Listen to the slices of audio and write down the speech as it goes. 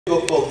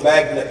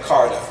Magna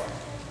Carta.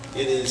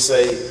 It is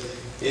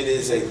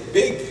a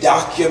big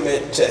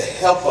document to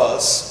help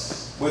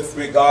us with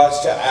regards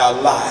to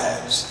our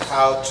lives,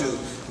 how to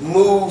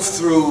move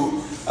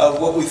through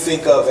what we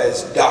think of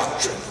as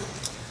doctrine.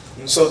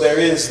 And so there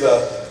is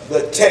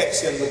the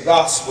text and the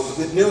gospel,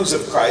 the good news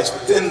of Christ,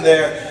 but then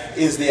there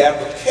is the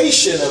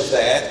application of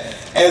that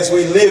as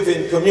we live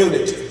in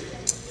community.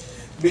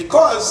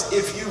 Because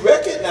if you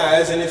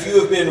recognize, and if you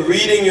have been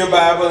reading your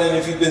Bible, and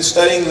if you've been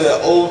studying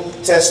the Old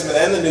Testament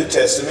and the New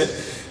Testament,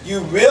 you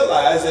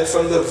realize that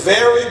from the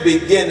very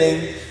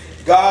beginning,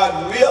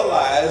 God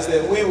realized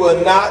that we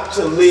were not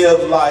to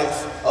live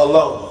life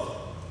alone.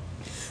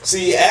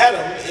 See,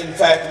 Adam, in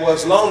fact,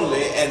 was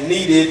lonely and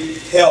needed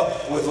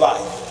help with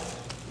life.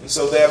 And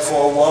so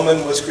therefore a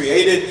woman was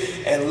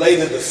created, and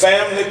later the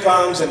family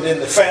comes, and then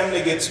the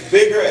family gets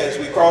bigger. As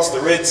we cross the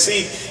Red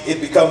Sea,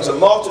 it becomes a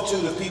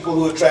multitude of people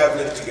who are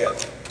traveling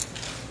together.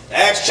 In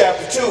Acts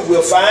chapter 2,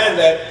 we'll find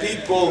that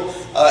people,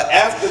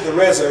 after the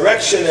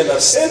resurrection and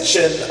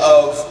ascension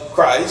of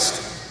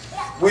Christ,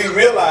 we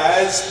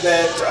realize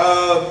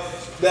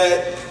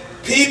that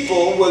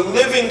people were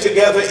living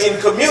together in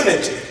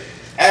community.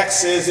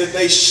 Acts says that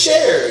they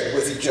shared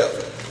with each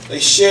other. They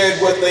shared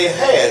what they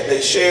had.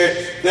 They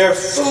shared their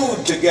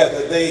food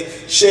together. They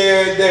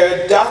shared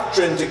their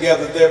doctrine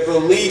together, their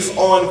belief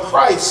on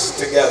Christ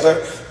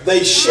together.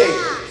 They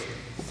shared.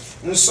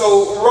 And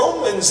so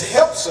Romans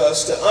helps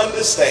us to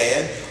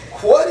understand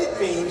what it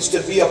means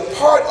to be a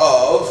part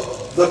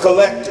of the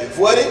collective,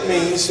 what it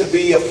means to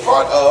be a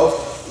part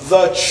of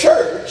the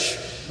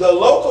church, the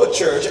local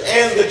church,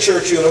 and the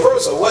church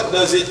universal. What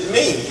does it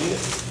mean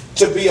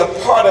to be a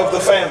part of the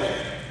family?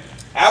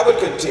 I would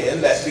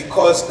contend that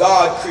because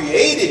God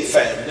created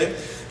family,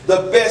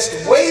 the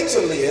best way to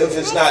live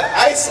is not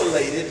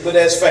isolated, but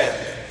as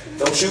family.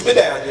 Don't shoot me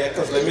down yet,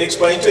 because let me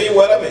explain to you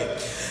what I mean.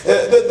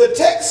 The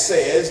text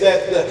says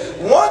that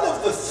one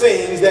of the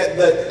things that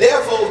the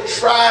devil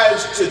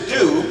tries to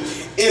do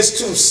is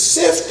to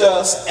sift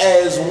us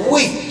as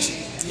wheat.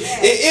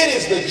 It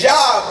is the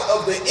job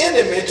of the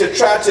enemy to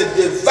try to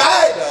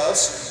divide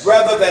us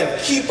rather than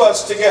keep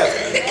us together.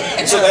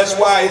 And so that's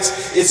why it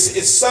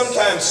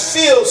sometimes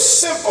feels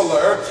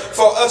simpler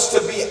for us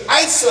to be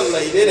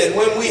isolated, and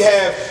when we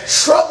have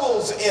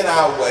troubles in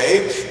our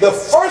way, the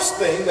first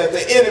thing that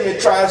the enemy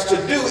tries to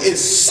do is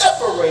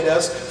separate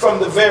us from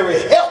the very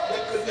help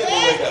that could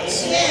liberate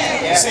us.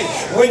 You see,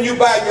 when you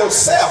by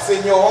yourself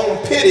in your own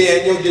pity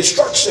and your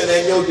destruction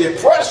and your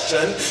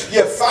depression,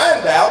 you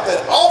find out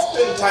that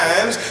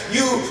oftentimes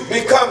you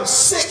become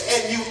sick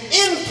and you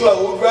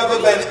implode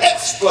rather than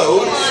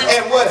explode.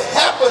 And what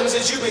happens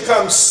is you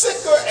become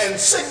sicker and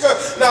sicker,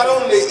 not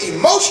only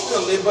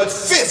emotionally but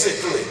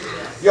physically.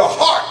 Your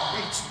heart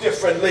beats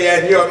differently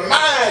and your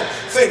mind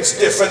thinks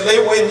differently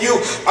when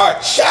you are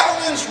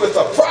challenged with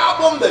a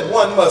problem that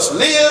one must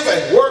live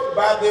and work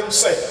by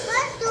themselves.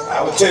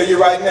 I will tell you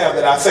right now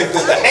that I think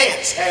that the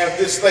ants have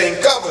this thing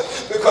covered,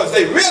 because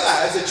they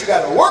realize that you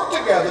got to work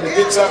together to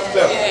get something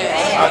done.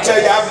 I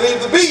tell you, I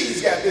believe the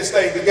bees got this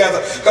thing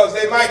together, because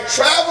they might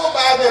travel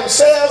by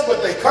themselves,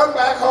 but they come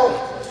back home.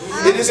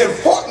 It is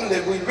important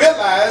that we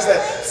realize that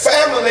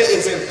family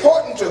is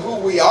important to who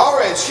we are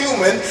as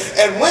human.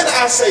 And when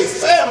I say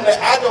family,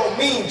 I don't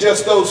mean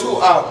just those who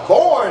are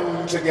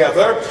born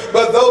together,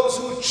 but those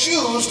who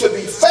choose to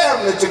be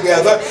family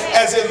together,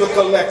 as in the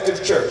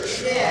collective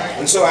church.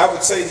 And so I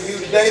would say to you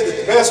today that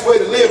the best way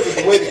to live is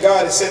the way that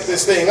God has set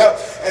this thing up,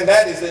 and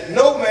that is that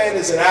no man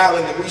is an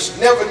island, and we should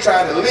never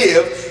try to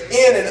live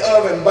in and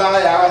of and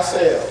by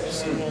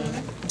ourselves.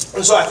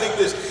 And so I think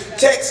this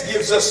text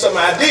gives us some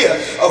idea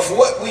of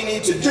what we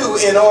need to do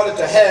in order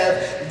to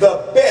have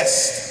the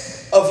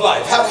best of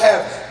life, how to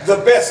have the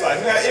best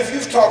life. Now, if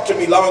you've talked to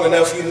me long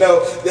enough, you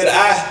know that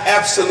I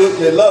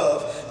absolutely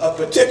love a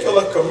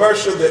particular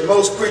commercial that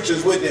most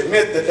preachers wouldn't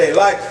admit that they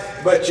like,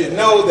 but you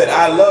know that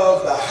I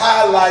love the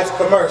High Life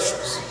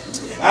commercials.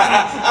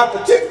 I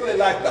particularly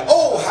like the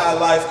old High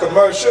Life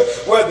commercial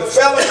where the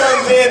fella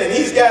comes in and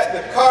he's got the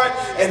cart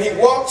and he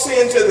walks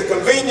into the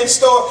convenience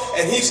store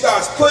and he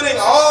starts putting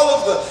all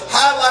of the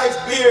High Life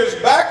beers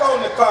back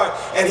on the cart,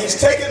 and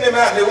he's taking them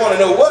out and they want to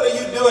know, what are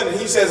you doing? And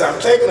he says, I'm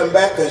taking them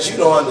back because you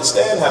don't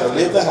understand how to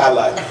live the high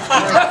life.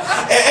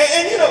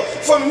 and you know,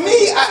 for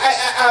me,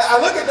 I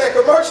look at that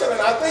commercial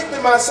and I think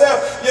to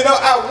myself, you know,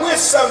 I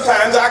wish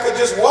sometimes I could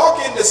just walk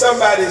into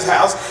somebody's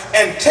house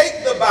and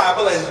take the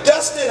Bible and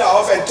dust it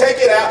off and take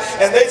it out,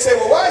 and they'd say,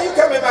 well, why are you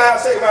coming to my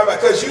house taking my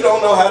Bible? Because you don't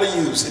know how to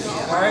use it.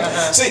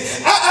 See,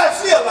 I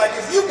feel like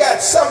if you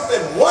got something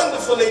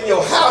wonderful in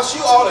your house,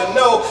 you ought to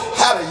know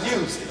how to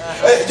use it.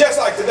 Just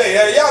like today,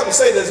 y'all can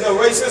say there's no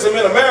racism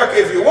in America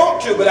if you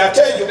want to, but I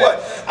tell you what,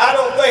 I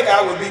don't think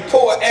I would be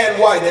poor and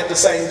white at the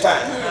same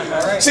time.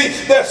 See,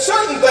 there are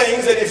certain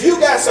things that if you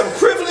got some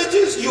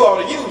privileges, you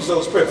ought to use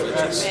those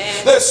privileges.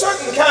 There's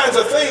certain kinds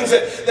of things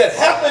that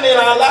happen in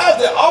our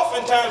lives that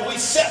oftentimes we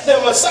set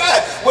them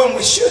aside when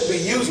we should be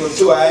using them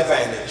to our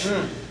advantage.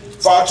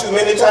 Far too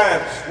many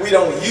times we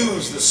don't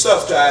use the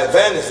stuff to our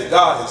advantage that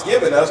God has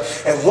given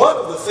us. And one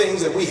of the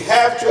things that we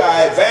have to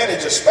our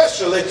advantage,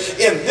 especially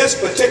in this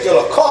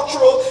particular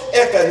cultural,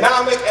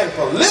 economic, and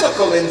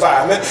political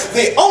environment,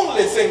 the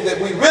only thing that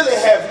we really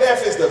have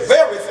left is the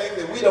very thing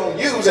that we don't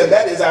use, and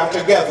that is our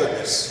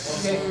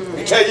togetherness. Let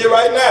me tell you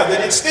right now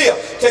that it still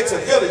takes a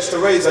village to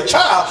raise a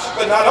child,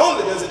 but not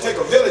only does it take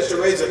a village to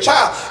raise a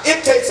child,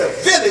 it takes a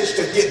village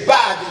to get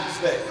by these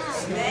days.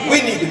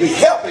 We need to be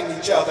helping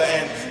each other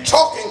and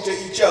talking to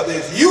each other.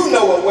 If you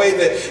know a way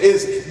that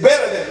is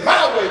better than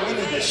my way,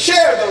 we need to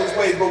share those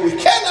ways, but we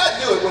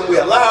cannot do it when we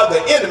allow the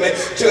enemy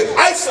to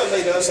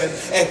isolate us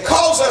and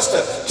cause us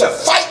to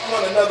fight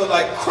one another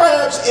like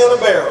crabs in a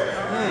barrel.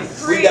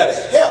 We got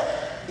to help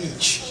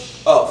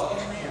each other.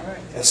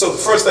 And so the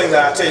first thing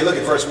that I tell you, look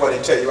at verse 1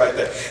 and tell you right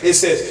there. It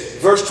says,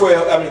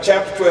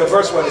 chapter 12,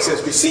 verse 1, it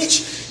says,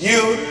 beseech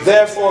you,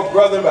 therefore,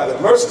 brethren, by the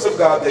mercies of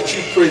God, that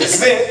you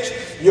present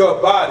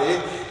your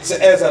body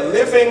as a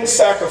living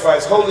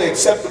sacrifice, wholly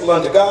acceptable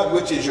unto God,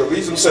 which is your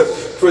reasonable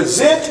service.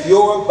 Present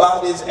your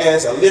bodies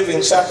as a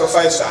living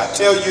sacrifice. So I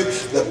tell you,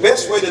 the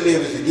best way to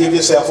live is to give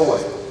yourself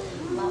away.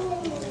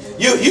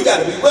 You got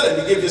to be willing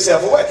to give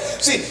yourself away.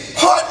 See,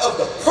 part of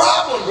the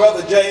problem,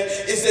 Brother Jay,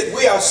 is that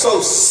we are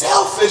so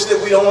selfish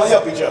that we don't want to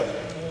help each other.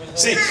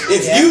 See,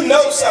 if you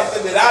know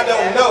something that I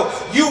don't know,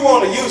 you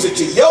want to use it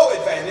to your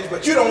advantage,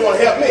 but you don't want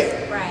to help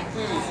me. Right.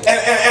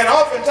 And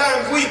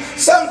oftentimes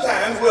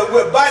sometimes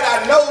we'll bite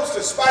our nose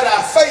to spite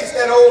our face,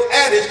 that old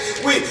adage.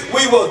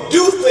 We will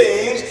do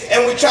things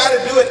and we try to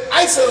do it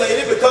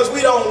isolated because we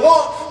don't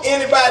want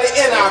anybody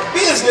in our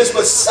business,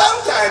 but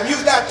sometimes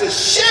you've got to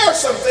share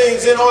some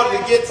things in order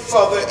to get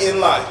further in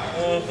life.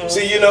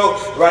 See, you know,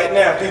 right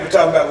now people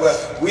talking about,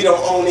 well, we don't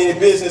own any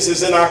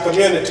businesses in our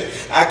community.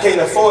 I can't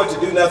afford to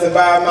do nothing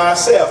by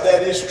myself.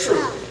 That is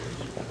true.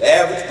 The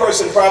average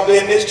person probably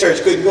in this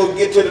church couldn't go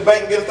get to the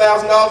bank and get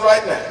 $1,000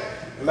 right now.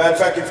 Matter of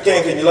fact, if you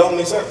can you loan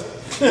me something?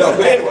 No,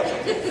 but anyway,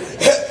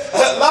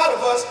 a lot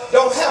of us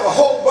don't have a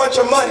whole bunch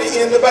of money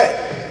in the bank.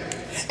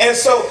 And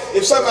so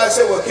if somebody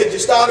said, well, could you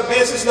start a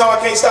business? No, I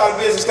can't start a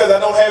business because I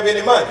don't have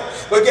any money.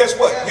 But guess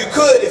what? You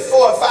could if 4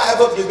 or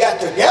 5 of you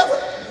got together.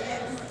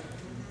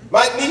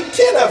 Might need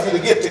 10 of you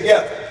to get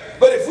together.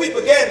 But if we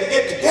began to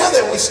get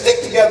together and we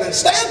stick together and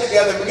stand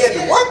together and begin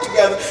to work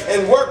together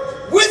and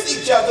work with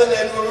each other,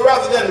 then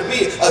rather than to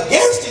be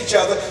against each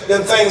other,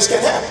 then things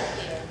can happen.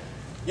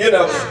 You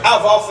know,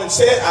 I've often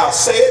said, I'll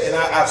say it, and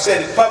I've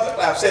said it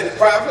publicly, I've said it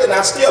privately, and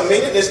I still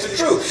mean it. It's the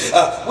truth.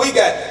 We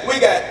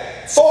got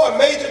 4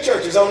 major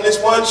churches on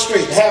this one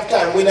street. Half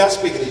time we're not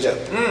speaking to each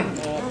other.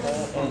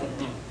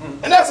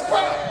 And that's a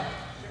problem.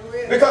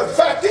 Because the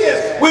fact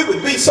is, we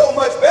would be so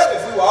much better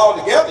if we were all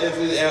together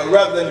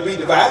rather than to be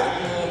divided.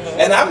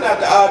 And I'm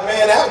not the odd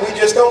man out. We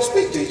just don't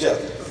speak to each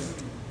other.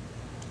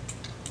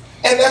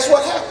 And that's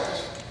what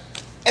happens.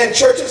 And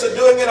churches are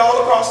doing it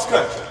all across the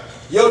country.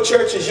 Your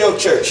church is your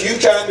church. You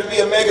trying to be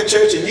a mega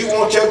church and you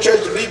want your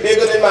church to be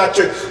bigger than my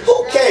church.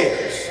 Who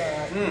cares?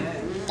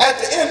 At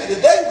the end of the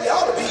day, we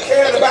ought to be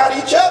caring about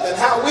each other and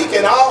how we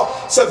can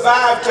all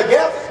survive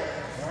together.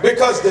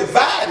 Because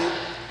divided,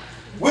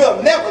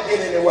 we'll never get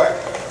anywhere.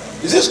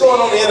 Is this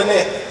going on the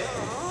internet?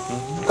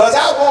 Because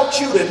I want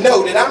you to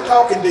know that I'm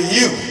talking to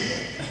you.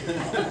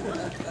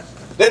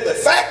 That the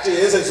fact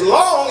is, as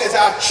long as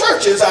our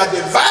churches are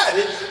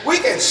divided, we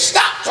can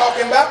stop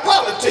talking about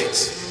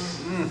politics.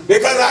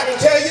 Because I can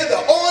tell you,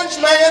 the orange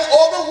man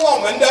or the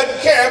woman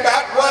doesn't care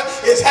about what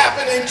is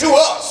happening to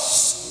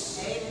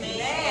us.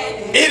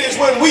 Amen. It is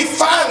when we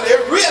finally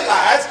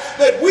realize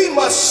that we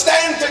must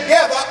stand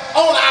together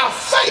on our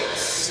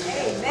faith.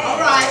 All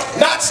right.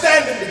 Not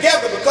standing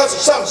together because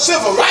of some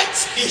civil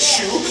rights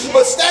issue,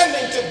 but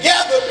standing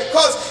together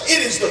because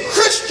it is the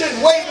Christian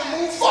way to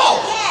move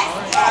forward.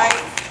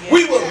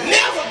 We will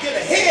never get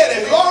ahead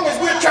as long as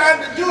we're trying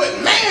to do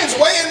it man's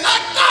way and not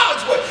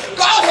God's way.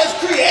 God has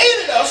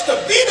created us to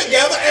be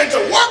together and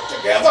to work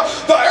together.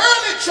 The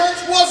early church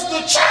was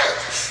the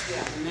church.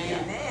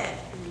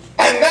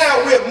 And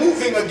now we're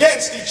moving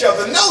against each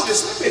other.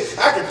 Notice,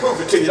 I can prove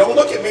it to you. Don't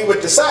look at me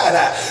with the side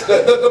eye.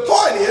 The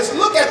point is,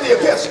 look at the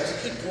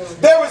epistles.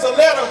 There is a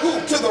letter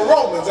to the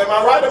Romans. Am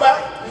I right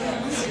about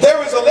it?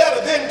 There is a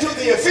letter then to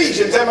the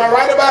Ephesians. Am I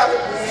right about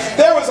it?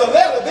 There was a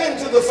letter then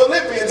to the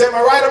Philippians. Am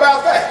I right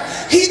about that?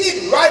 He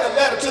didn't write a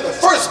letter to the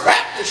First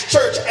Baptist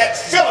Church at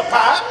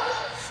Philippi.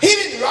 He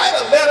didn't write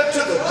a letter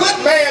to the Good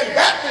Man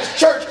Baptist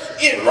Church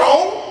in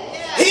Rome.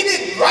 He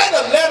didn't write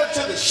a letter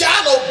to the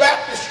Shiloh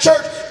Baptist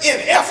Church in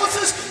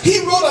Ephesus. He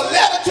wrote a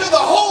letter to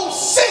the whole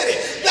city.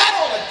 That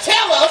ought to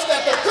tell us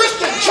that the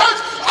Christian church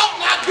ought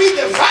not be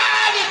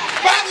divided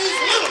by these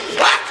little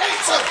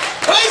pockets of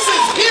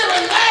places here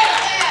and there.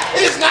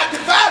 It is not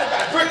divided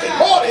by brick and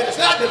mortar. It is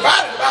not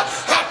divided by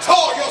how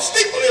tall your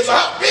steeple is or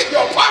how big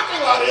your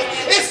parking lot is.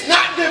 It's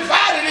not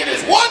divided. It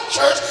is one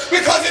church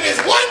because it is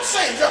one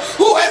Savior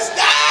who has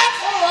died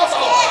for us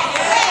all.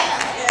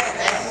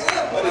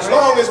 But as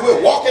long as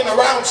we're walking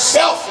around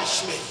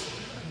selfishly,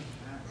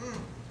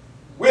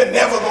 we're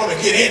never going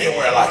to get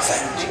anywhere like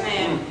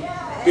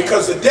that.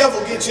 Because the devil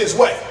gets his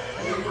way.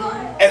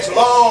 as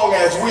long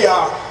as we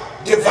are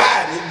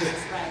divided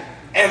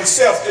and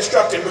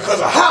self-destructing,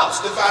 because a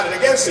house divided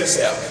against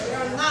itself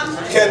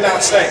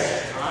cannot stand.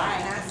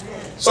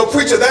 So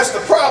preacher, that's the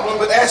problem,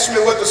 but ask me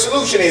what the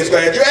solution is.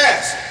 Glad you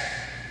asked.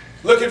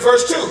 Look at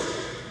verse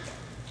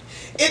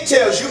 2. It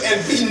tells you,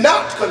 and be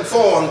not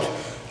conformed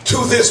to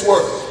this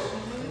world,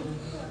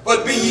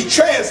 but be ye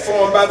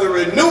transformed by the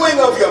renewing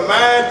of your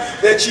mind,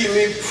 that ye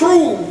may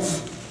prove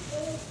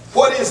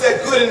what is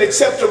that good and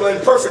acceptable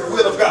and perfect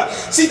will of God.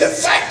 See, the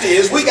fact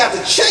is, we got to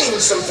change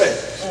some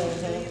things.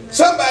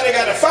 Somebody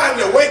got to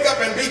finally wake up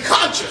and be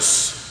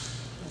conscious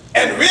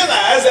and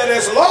realize that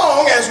as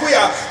long as we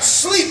are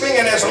sleeping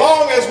and as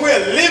long as we're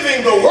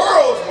living the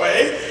world's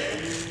way,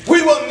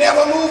 we will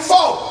never move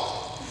forward.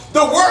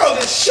 The world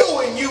is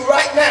showing you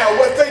right now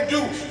what they do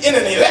in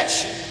an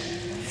election.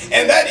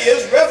 And that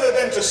is, rather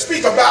than to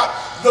speak about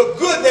the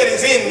good that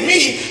is in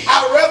me,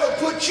 I'd rather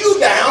put you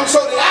down so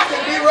that I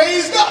can be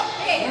raised up.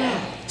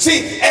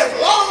 See, as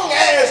long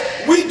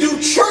as we do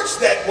church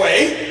that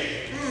way,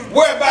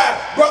 whereby,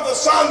 Brother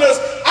Saunders,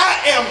 I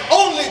am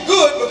only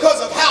good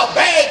because of how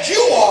bad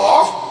you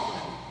are,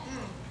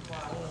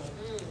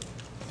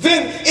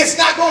 then it's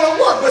not going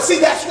to work. But see,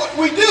 that's what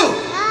we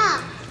do.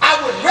 I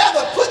would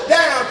rather put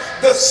down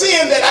the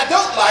sin that I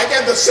don't like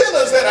and the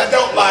sinners that I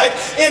don't like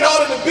in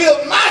order to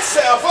build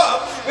myself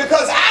up,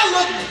 because I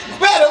look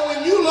better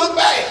when you look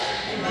bad.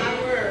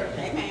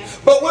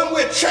 But when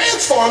we're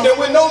transformed and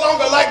we're no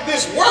longer like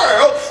this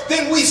world,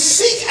 then we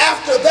seek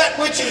after that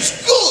which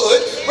is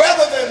good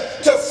rather than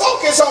to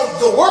focus on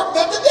the work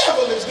that the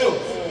devil is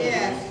doing.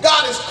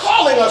 God is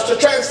calling us to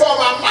transform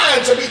our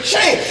mind, to be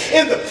changed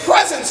in the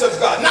presence of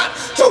God, not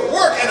to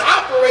work and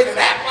operate and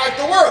act like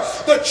the world.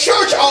 The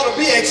church ought to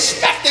be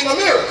expecting a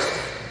miracle.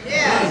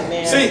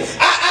 See,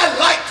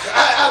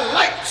 I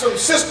like some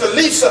Sister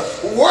Lisa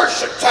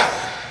worship time.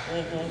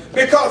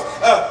 Because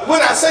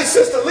when I say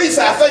Sister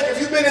Lisa, I think if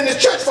you've been in the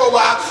church for a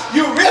while,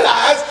 you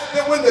realize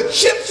that when the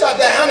chips are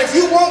down, if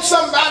you want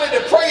somebody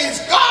to praise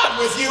God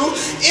with you,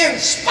 in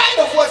spite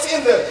of what's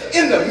in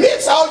the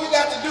midst, all you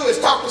got to do is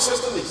talk to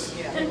Sister Lisa.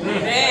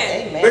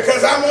 Amen.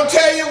 Because I'm going to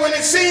tell you, when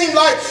it seems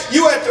like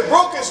you at the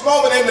brokest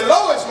moment and the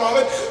lowest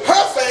moment,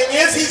 her thing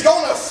is he's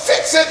going to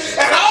fix it,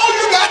 and all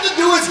you got to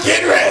do is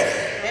get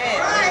ready.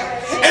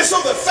 And so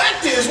the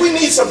fact is, we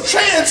need some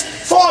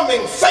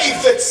transforming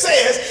faith that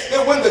says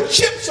that when the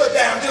chips are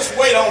down, just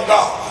wait on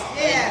God.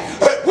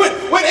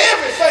 When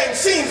everything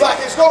seems like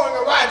it's going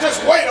awry,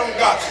 just wait on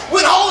God.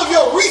 When all of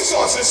your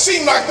resources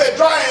seem like they're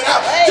drying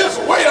out, just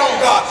wait on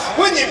God.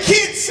 When your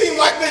kids seem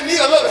like they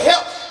need a little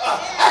help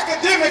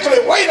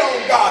academically, wait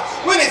on God.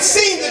 When it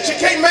seems that you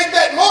can't make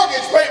that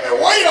mortgage payment,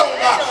 wait on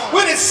God.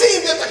 When it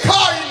seems that the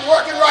car isn't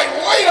working right,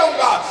 wait on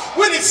God.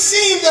 When it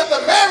seems that the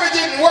marriage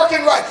isn't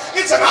working right,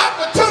 it's an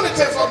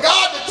opportunity for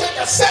God to take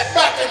a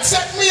setback and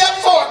set me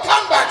up for a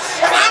comeback.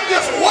 And I'm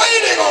just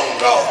waiting on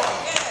God.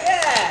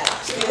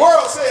 See, the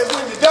world says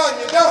when you're done,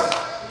 you're done.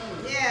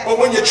 But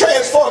when you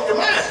transform your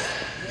mind,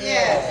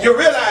 you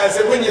realize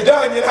that when you're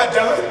done, you're not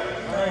done.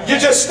 You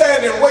just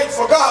stand and wait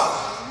for God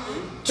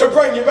to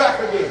bring you back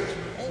again.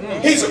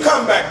 He's a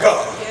comeback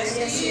God.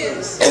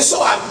 And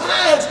so our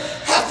minds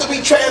have to be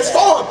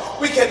transformed.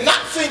 We cannot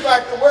think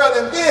like the world,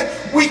 and then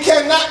we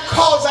cannot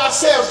cause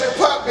ourselves to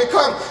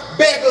become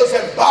beggars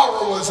and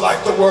borrowers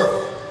like the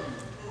world.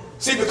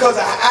 See, because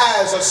our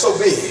eyes are so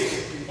big.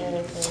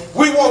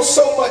 We want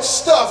so much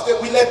stuff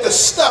that we let the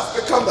stuff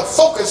become the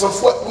focus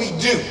of what we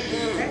do.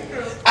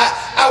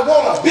 I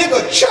want a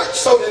bigger church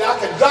so that I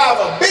can drive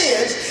a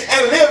Benz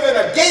and live in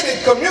a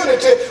gated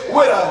community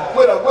with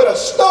a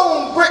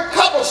stone brick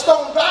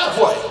cobblestone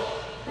driveway.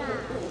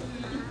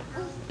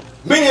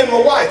 Me and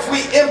my wife,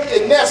 we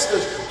empty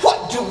nesters.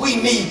 What do we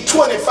need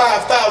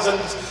 25,000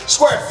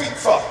 square feet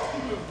for?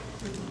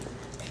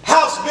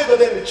 House bigger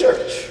than the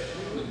church.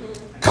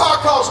 Car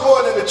costs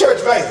more than the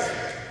church van.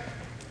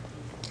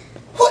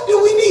 What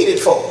do we need it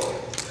for?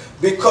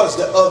 Because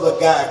the other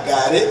guy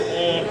got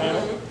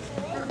it.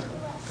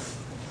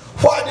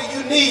 Why do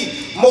you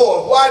need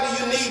more? Why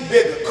do you need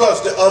bigger?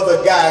 Because the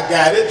other guy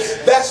got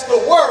it. That's the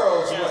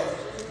world's way.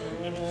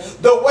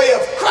 The way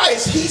of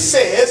Christ, he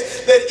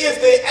says that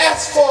if they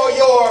ask for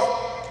your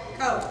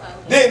coat,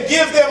 then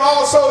give them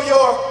also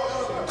your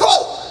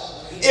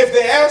coat. If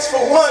they ask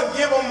for one,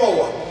 give them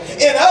more.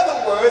 In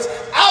other words,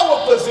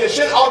 our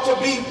position ought to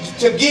be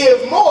to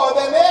give more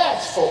than they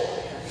ask for.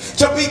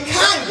 To be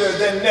kinder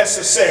than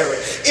necessary.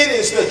 It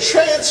is the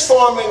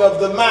transforming of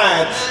the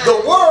mind.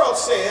 The world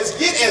says,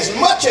 get as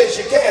much as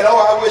you can. Oh,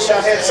 I wish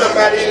I had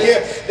somebody in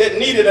here that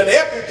needed an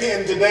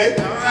EpiPen today.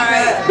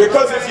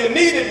 Because if you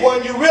needed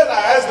one, you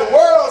realize the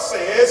world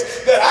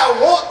says that I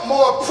want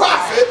more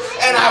profit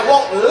and I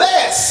want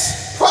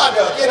less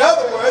product. In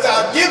other words,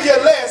 I'll give you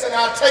less and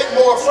I'll take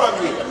more from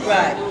you.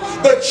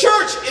 The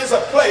church is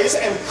a place,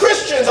 and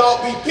Christians ought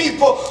to be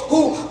people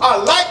who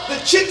are like the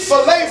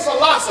Chick-fil-A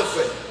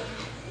philosophy.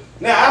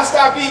 Now, I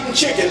stopped eating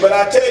chicken, but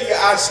I tell you,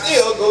 I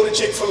still go to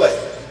Chick-fil-A.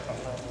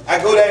 I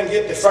go there and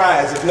get the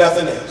fries, if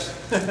nothing else.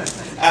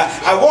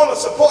 I want to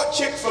support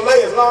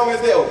Chick-fil-A as long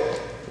as they're open.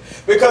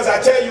 Because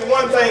I tell you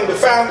one thing, the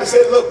founder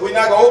said, look, we're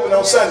not going to open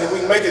on Sunday. We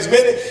can make as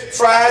many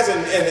fries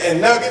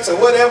and nuggets or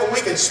whatever. We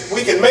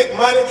can make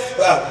money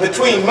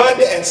between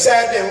Monday and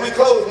Saturday, and we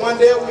close one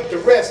day a week to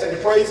rest and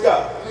to praise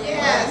God.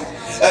 Yes.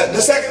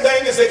 The second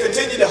thing is they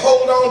continue to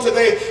hold on to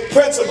their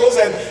principles,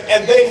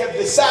 and they have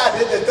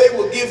decided that they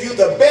will give you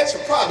the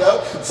best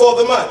product for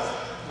the money.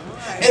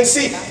 And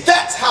see,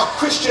 that's how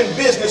Christian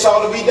business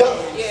ought to be done.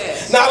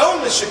 Yes. Not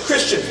only should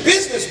Christian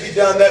business be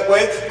done that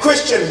way,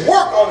 Christian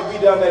work ought to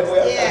be done that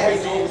way.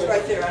 Yes. It's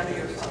right there under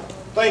your phone.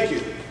 Thank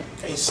you.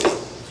 Can't see.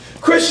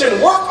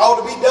 Christian work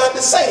ought to be done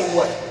the same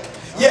way.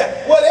 Yeah,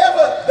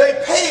 whatever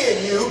they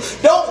paying you,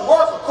 don't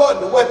work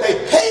according to what they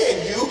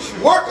paying you.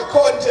 Work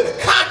according to the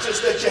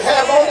conscience that you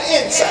have on the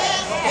inside.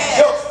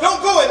 Don't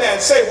go in there and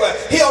say, well,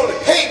 he only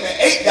paid me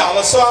 $8,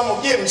 so I'm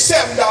going to give him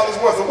 $7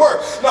 worth of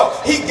work. No,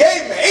 he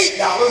gave me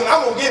 $8 and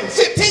I'm going to give him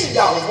 $15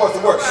 worth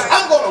of work.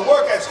 I'm going to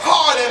work as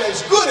hard and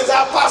as good as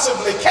I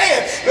possibly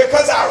can,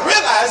 because I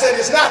realize that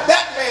it's not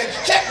that man's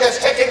check that's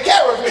taking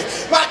care of me.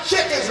 My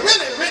check is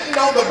really written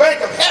on the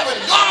bank of heaven.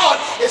 God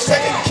is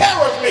taking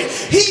care of me.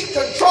 He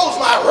controls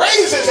my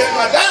raises and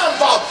my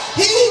downfall.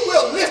 He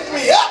will lift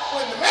me up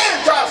when the man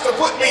tries to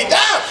put me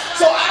down.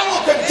 So I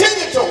will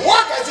continue to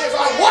work as if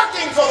I'm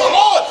working for the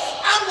Lord.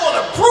 I'm going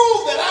to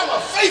prove that I'm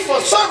a faithful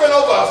servant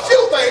over a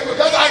few things,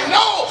 because I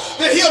know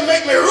that he'll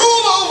make me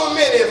rule over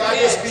many if I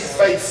just be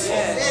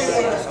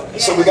faithful.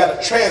 So we got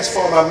to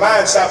transform our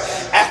mind, stop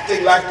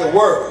acting like the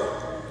world.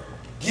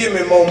 Give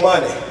me more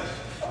money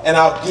and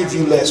I'll give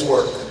you less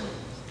work.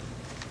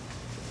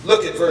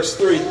 Look at verse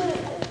 3.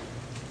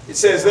 It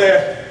says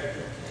there,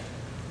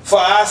 for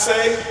I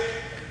say,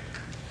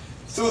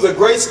 through the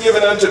grace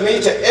given unto me,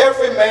 to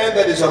every man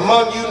that is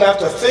among you, not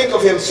to think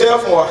of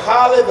himself more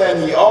highly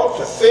than he ought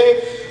to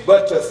think,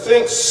 but to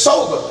think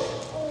soberly,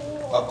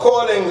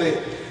 accordingly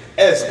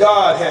as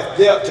God hath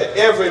dealt to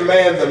every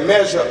man the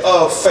measure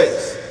of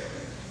faith.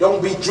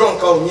 Don't be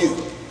drunk on you.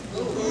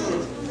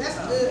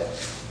 That's good.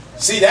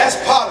 See, that's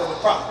part of the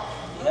problem.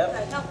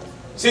 Yep.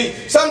 See,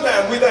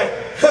 sometimes we think,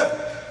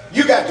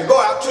 you got to go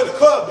out to the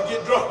club to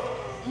get drunk.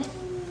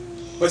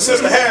 But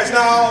Sister Harris,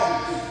 now,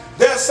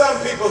 there's some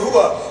people who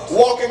are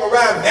walking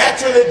around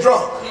naturally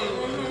drunk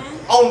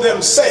on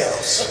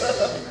themselves.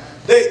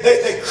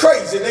 They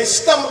crazy. They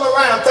stumble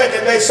around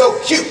thinking they so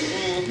cute.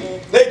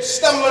 They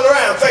stumbling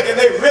around thinking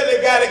they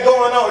really got it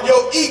going on.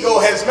 Your ego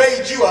has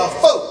made you a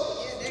fool.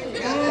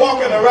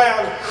 Walking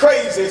around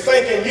crazy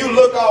thinking you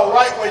look all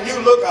right when you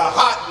look a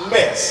hot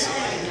mess.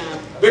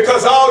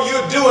 Because all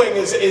you're doing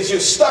is you're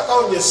stuck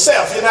on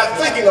yourself. You're not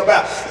thinking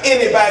about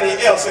anybody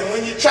else. And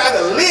when you try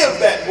to live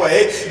that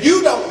way,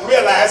 you don't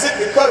realize it,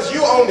 because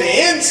you're on the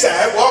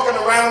inside walking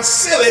around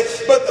silly,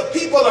 but the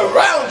people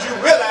around you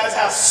realize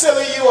how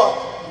silly you are.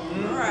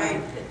 Right.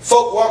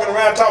 Folk walking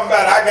around talking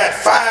about, I got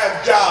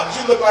 5 jobs.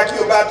 You look like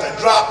you're about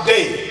to drop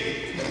dead.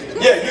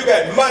 Yeah, you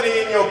got money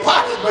in your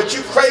pocket, but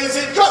you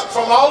crazy drunk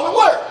from all the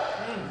work.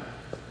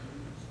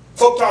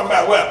 Folk talking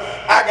about, well,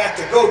 I got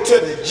to go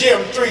to the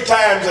gym 3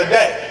 times a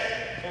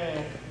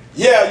day.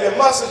 Yeah, your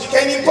muscles, you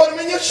can't even put them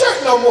in your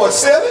shirt no more,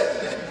 silly.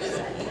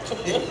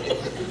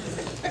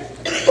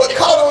 But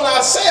caught on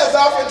ourselves,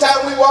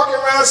 oftentimes we walking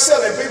around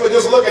silly. People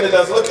just looking at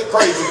us, looking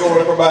crazy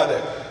going up about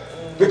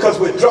that. Because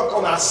we're drunk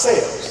on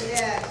ourselves.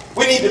 Yeah.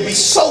 We need to be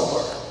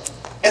sober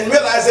and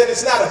realize that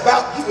it's not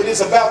about you, it is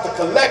about the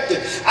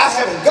collective. I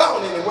haven't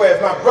gone anywhere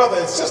if my brother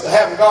and sister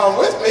haven't gone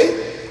with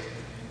me.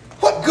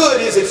 What good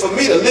is it for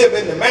me to live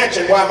in the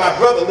mansion while my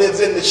brother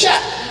lives in the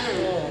shack?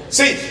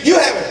 See, you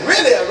haven't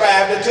really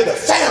arrived until the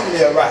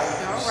family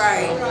arrives. All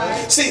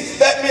right. See,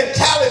 that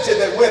mentality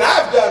that when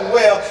I've done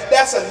well,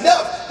 that's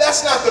enough.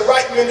 That's not the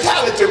right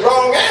mentality.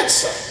 Wrong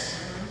answer.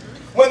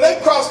 When they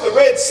crossed the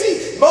Red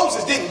Sea,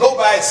 Moses didn't go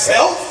by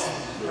himself.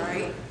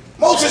 Right.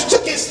 Moses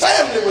took his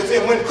family with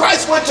him. When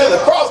Christ went to the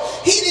cross,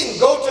 he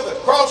didn't go to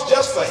the cross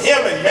just for him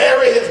and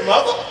Mary, his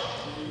mother.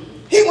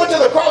 He went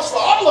to the cross for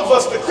all of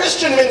us. The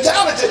Christian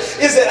mentality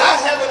is that I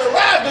haven't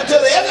arrived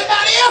until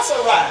everybody else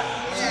arrives.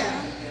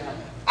 Yeah.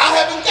 I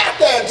haven't got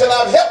there until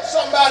I've helped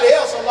somebody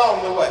else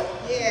along the way.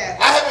 Yeah.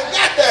 I haven't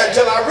got there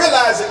until I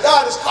realize that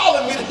God is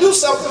calling me to do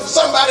something for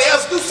somebody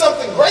else, do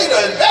something greater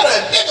and better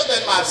and bigger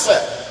than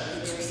myself.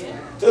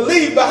 To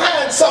leave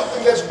behind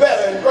something that's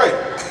better and greater.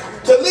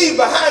 To leave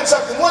behind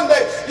something. One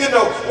day,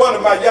 one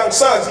of my young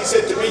sons, he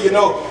said to me,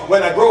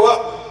 when I grow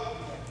up,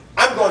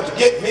 I'm going to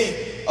get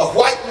me a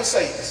white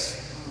Mercedes.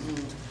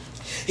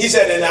 He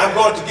said, and I'm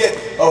going to get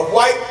a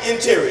white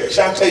interior.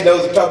 Shantae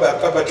knows what I'm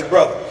talking about your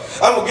brother.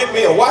 I'm going to get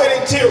me a white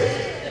interior.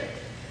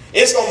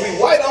 It's going to be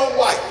white on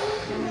white.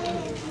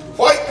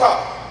 White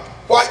car,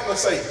 white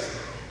Mercedes.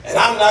 And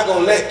I'm not going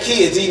to let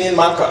kids eat in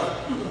my car.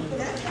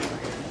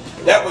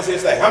 That was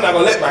his thing. I'm not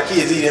going to let my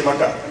kids eat in my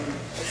car.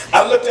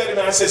 I looked at him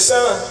and I said,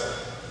 son,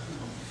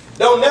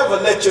 don't never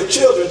let your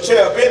children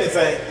tear up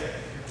anything,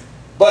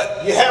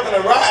 but you haven't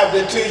arrived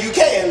until you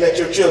can let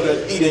your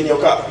children eat in your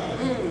car.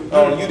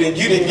 Oh, you didn't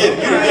get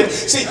it.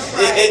 See,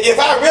 if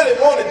I really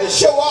wanted to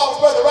show off,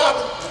 Brother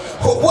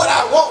Robert, what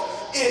I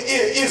want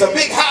is a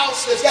big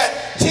house that's got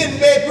 10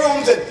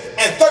 bedrooms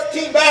and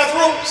 13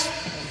 bathrooms.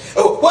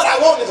 What I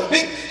want is a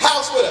big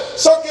house with a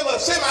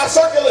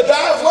semicircular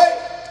driveway.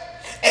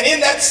 And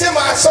in that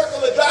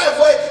semicircular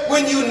driveway,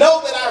 when you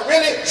know that I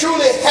really,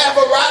 truly have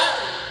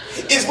arrived,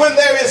 is when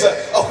there is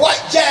a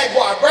white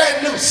Jaguar,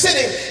 brand new,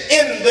 sitting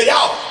in the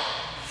yard.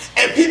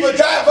 And people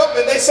drive up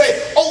and they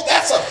say, oh,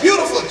 that's a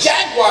beautiful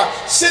Jaguar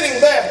sitting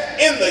there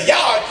in the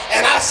yard.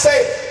 And I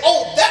say,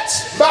 oh,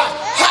 that's my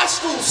high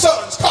school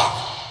son's car.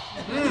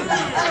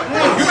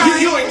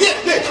 You ain't get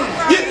it, did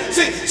you?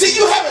 See,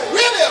 you haven't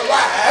really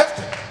arrived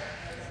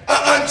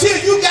until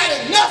you got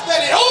enough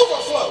that it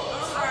overflows.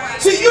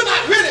 See, you're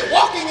not really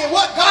walking in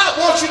what God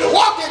wants you to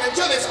walk in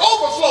until it's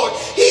overflowing.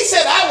 He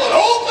said, I will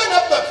open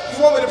up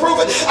you want me to prove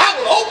it? I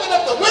will open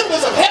up the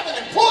windows of heaven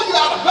and pour you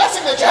out a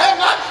blessing that you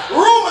have not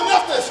room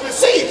enough to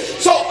receive.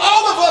 So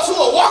all of us who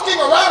are walking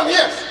around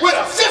here with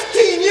a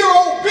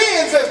 15-year-old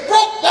Benz that's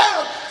broke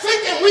down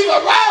thinking we've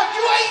arrived,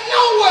 you ain't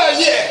nowhere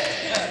yet.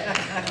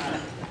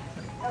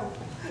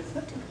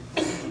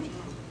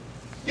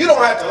 You don't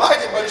have to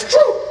like it, but it's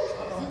true.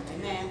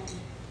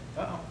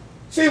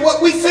 See,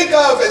 what we think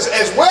of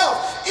as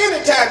wealth,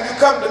 anytime you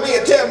come to me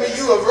and tell me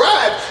you have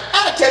arrived,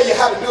 I'll tell you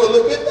how to do a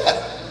little bit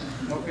better.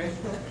 Okay.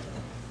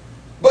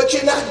 But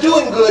you're not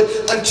doing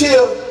good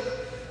until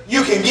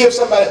you can give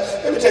somebody.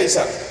 Let me tell you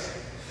something.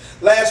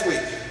 Last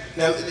week,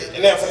 now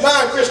if a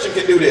non-Christian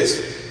can do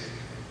this,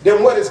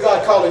 then what is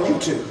God calling you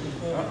to?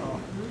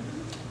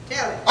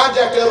 I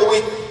jacked the other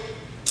week,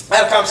 I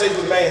had a conversation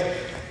with a man,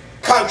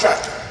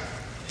 contractor.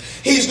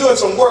 He's doing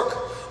some work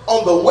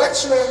on the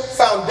Wexner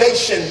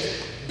Foundation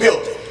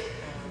building.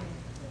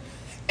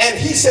 And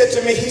he said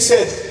to me, he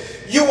said,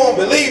 you won't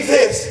believe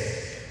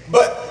this,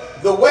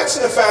 but the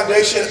Wexner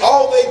Foundation,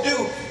 all they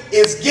do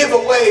is give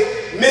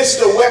away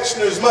Mr.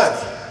 Wexner's money.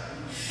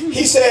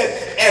 He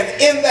said,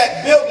 and in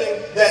that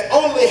building that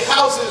only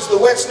houses the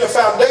Wexner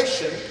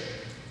Foundation,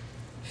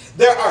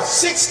 there are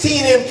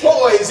 16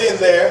 employees in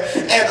there,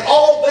 and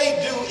all they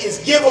do is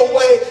give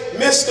away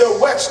Mr.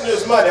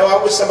 Wexner's money. Oh,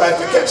 I wish somebody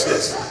could catch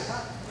this.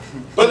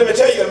 But let me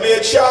tell you,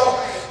 Ahmed Shaw,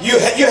 you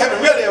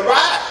haven't really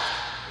arrived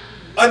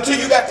until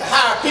you got to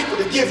hire people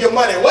to give your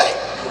money away.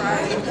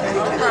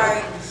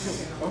 Right.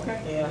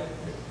 Okay. Yeah.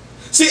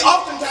 See,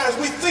 oftentimes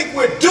we think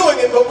we're doing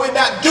it, but we're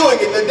not doing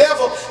it. The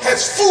devil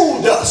has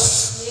fooled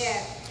us.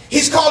 Yeah.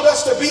 He's called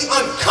us to be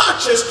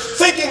unconscious,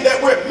 thinking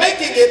that we're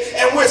making it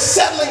and we're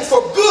settling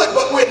for good,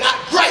 but we're not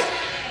great.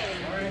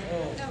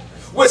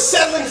 We're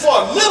settling for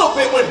a little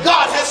bit when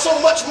God has so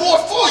much more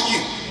for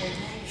you.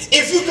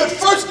 If you could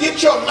first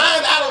get your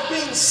mind out of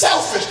being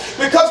selfish,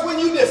 because when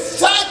you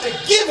decide to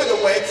give it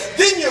away,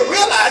 then you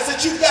realize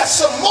that you've got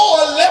some more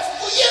left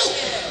for you.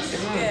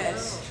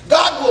 Yes.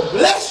 God will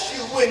bless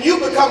you when you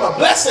become a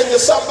blessing to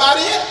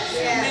somebody else.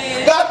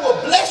 Yes. God will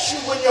bless you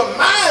when your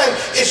mind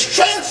is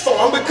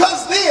transformed,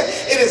 because then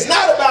it is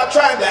not about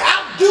trying to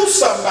outdo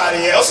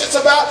somebody else. It's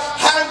about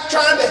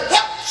trying to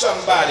help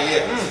somebody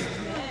else.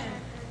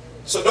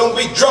 So don't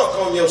be drunk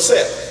on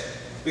yourself,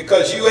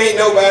 because you ain't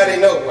nobody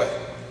nowhere.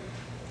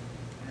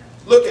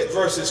 Look at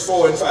verses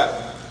 4 and 5.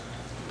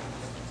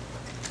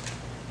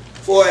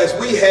 For as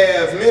we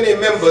have many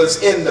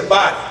members in the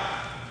body,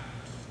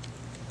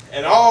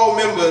 and all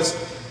members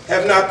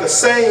have not the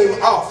same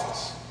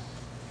office,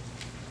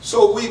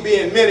 so we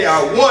being many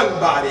are one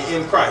body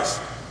in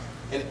Christ,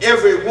 and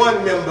every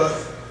one member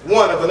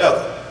one of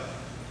another.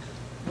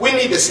 We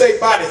need to stay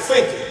body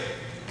thinking.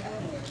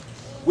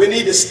 We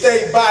need to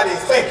stay body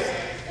thinking.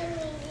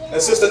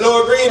 And Sister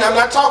Noah Green, I'm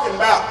not talking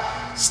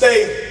about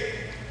stay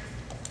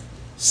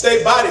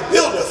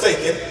bodybuilder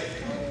thinking.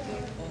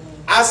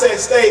 I said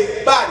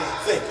stay body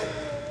thinking.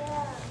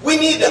 We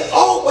need to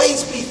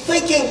always be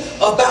thinking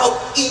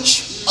about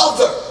each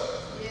other.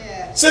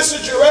 Yeah. Sister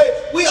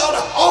Jeray, we ought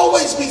to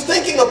always be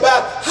thinking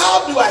about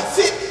how do I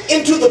fit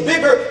into the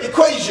bigger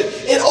equation.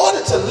 In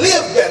order to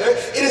live better,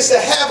 it is to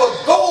have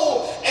a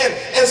goal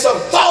and some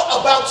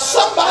thought about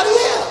somebody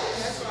else.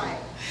 That's right.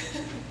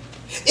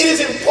 It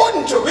is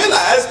important to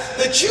realize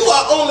that you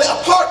are only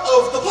a part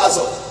of the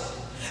puzzle.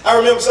 I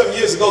remember some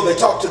years ago they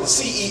talked to the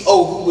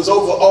CEO who was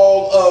over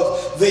all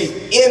of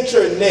the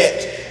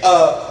internet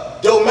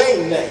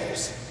domain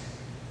names.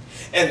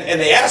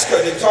 And they asked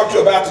her, they talked to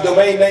her about the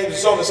domain names and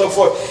so on and so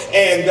forth.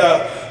 And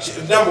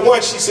number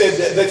one, she said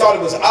that they thought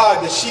it was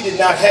odd that she did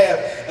not have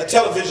a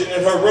television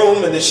in her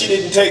room and that she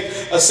didn't take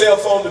a cell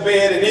phone to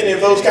bed and any of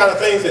those kind of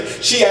things,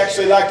 that she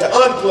actually liked to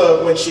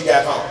unplug when she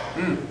got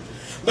home.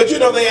 But you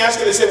know, they asked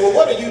her, they said, well,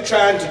 what are you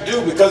trying to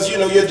do? Because, you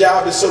know, your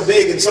job is so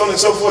big and so on and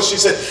so forth. She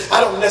said, I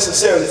don't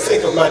necessarily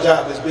think of my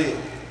job as big.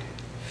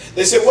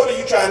 They said, what are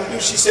you trying to do?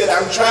 She said,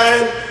 I'm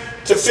trying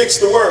to fix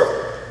the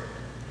world.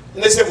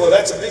 And they said, well,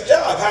 that's a big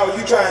job. How are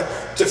you trying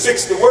to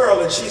fix the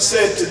world? And she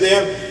said to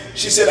them,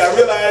 she said, I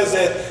realize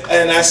that,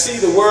 and I see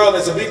the world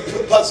as a big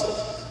puzzle.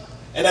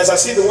 And as I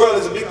see the world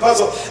as a big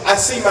puzzle, I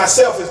see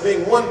myself as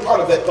being one part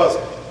of that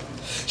puzzle.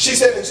 She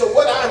said, and so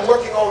what I'm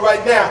working on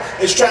right now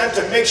is trying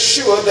to make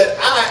sure that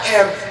I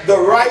am the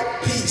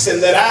right piece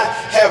and that I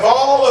have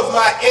all of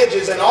my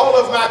edges and all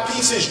of my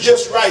pieces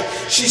just right.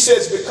 She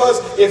says,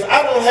 because if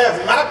I don't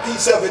have my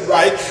piece of it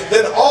right,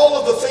 then all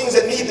of the things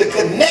that need to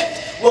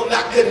connect will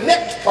not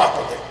connect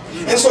properly.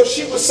 And so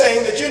she was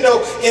saying that, you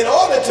know, in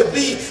order to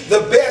be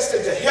the best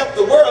and to help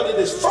the world, it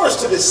is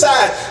first to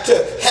decide to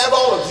have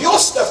all of your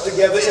stuff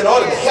together in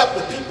order to help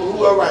the people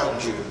who are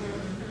around you.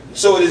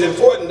 So it is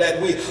important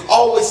that we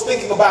always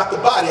thinking about the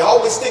body,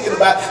 always thinking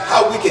about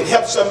how we can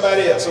help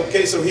somebody else.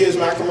 Okay, so here's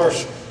my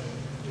commercial.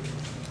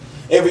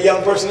 Every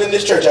young person in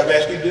this church, I've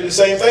asked you to do the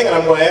same thing, and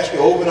I'm going to ask you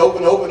over and over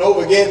and over and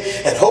over again,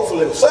 and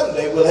hopefully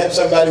someday we'll have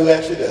somebody who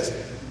actually does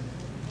it.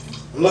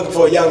 I'm looking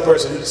for a young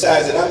person who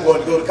decides that I'm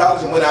going to go to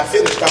college, and when I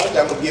finish college,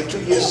 I'm going to give 2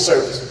 years of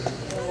service.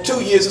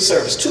 2 years of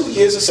service. 2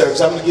 years of service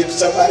I'm going to give to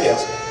somebody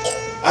else.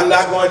 I'm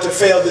not going to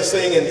fail this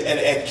thing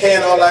and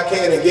can all I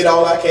can and get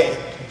all I can.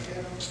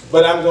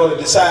 But I'm going to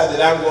decide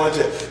that I'm going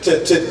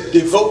to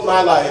devote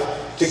my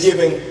life to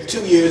giving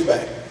 2 years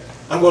back.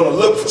 I'm going to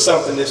look for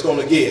something that's going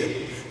to give.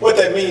 What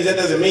that means, that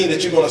doesn't mean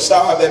that you're going to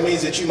starve. That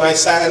means that you might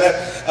sign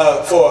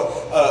up for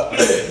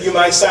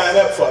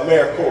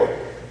AmeriCorps.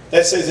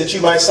 That says that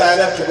you might sign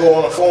up to go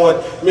on a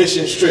foreign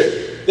mission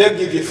trip. They'll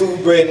give you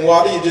food, bread, and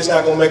water. You're just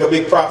not going to make a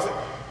big profit.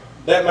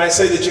 That might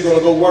say that you're going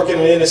to go work in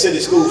an inner city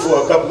school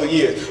for a couple of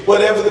years.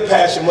 Whatever the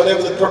passion,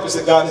 whatever the purpose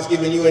that God has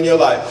given you in your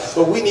life.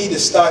 But we need to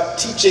start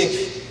teaching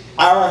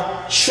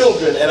our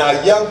children and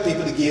our young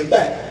people to give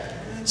back.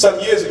 Some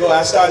years ago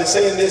I started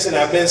saying this, and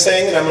I've been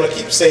saying it, and I'm going to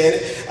keep saying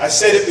it. I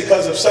said it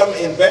because of some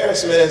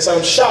embarrassment and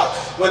some shock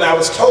when I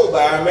was told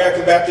by our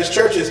American Baptist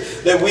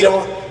churches that we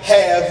don't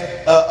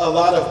have a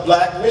lot of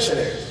black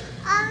missionaries.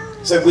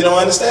 So we don't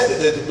understand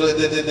it,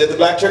 that the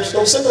black churches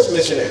don't send us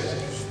missionaries.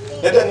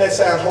 Doesn't that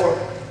sound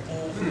horrible?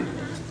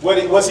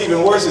 What's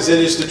even worse is it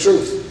is the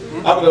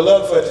truth. I would have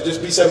loved for it to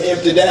just be some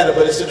empty data,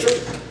 but it's the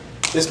truth.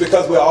 It's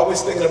because we're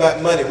always thinking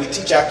about money. We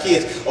teach our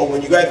kids, oh,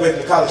 when you graduate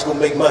from college, go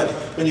make money.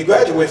 When you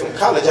graduate from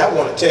college, I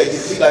want to tell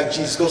you, be like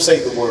Jesus, go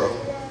save the world.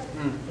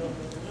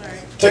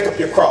 Take up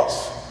your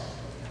cross.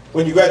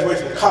 When you graduate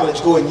from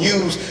college, go and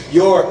use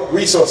your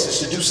resources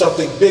to do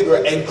something bigger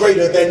and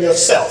greater than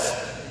yourself.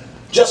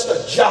 Just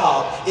a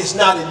job is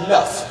not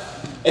enough.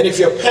 And if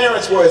your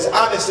parents were as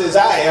honest as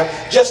I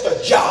am, just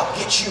a job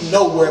gets you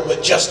nowhere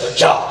but just a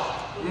job.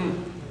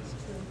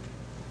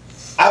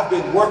 I've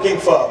been working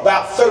for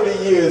about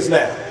 30 years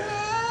now,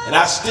 and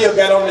I still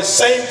got on the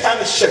same kind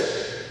of shirt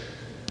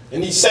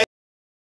and these same